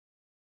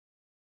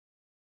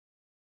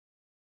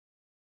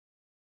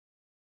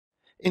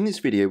In this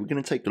video, we're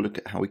going to take a look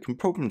at how we can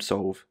problem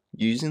solve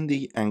using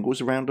the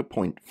angles around a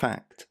point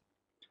fact.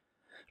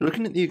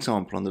 Looking at the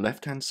example on the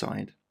left hand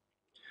side,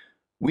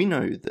 we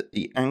know that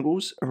the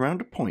angles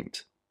around a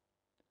point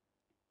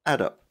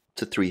add up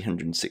to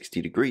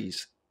 360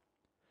 degrees.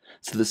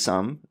 So the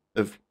sum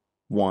of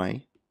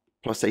y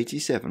plus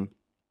 87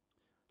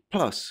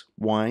 plus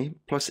y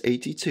plus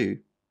 82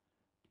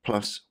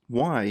 plus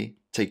y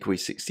take away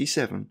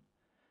 67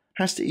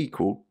 has to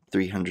equal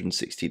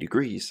 360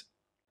 degrees.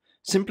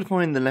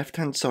 Simplifying the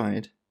left-hand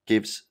side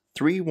gives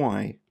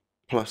 3y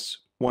plus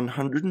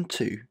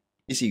 102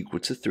 is equal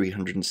to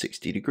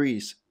 360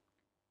 degrees.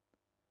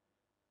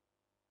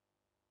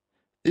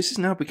 This has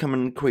now become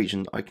an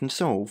equation that I can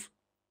solve.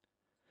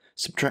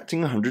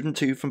 Subtracting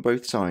 102 from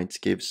both sides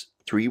gives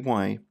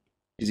 3y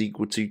is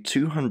equal to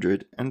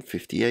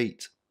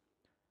 258.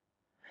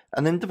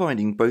 And then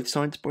dividing both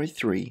sides by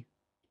 3,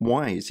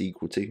 y is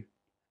equal to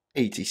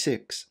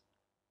 86.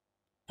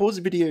 Pause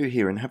the video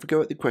here and have a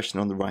go at the question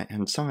on the right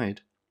hand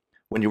side.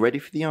 When you're ready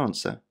for the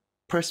answer,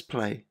 press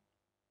play.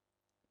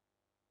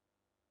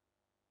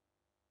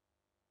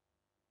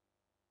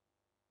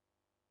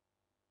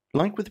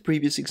 Like with the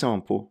previous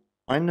example,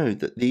 I know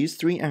that these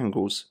three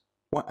angles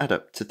will add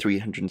up to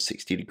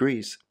 360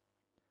 degrees.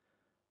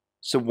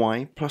 So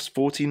y plus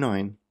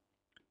 49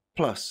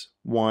 plus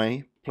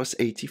y plus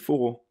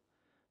 84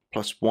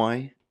 plus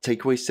y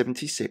take away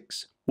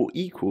 76 will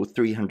equal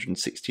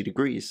 360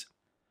 degrees.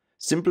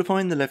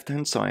 Simplifying the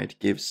left-hand side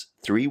gives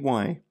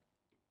 3y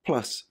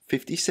plus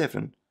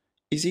 57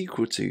 is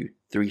equal to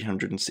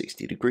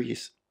 360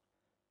 degrees.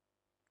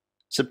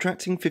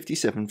 Subtracting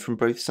 57 from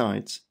both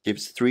sides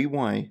gives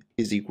 3y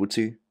is equal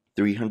to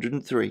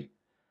 303,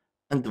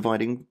 and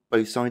dividing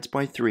both sides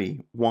by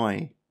 3,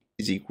 y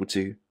is equal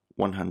to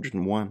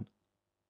 101.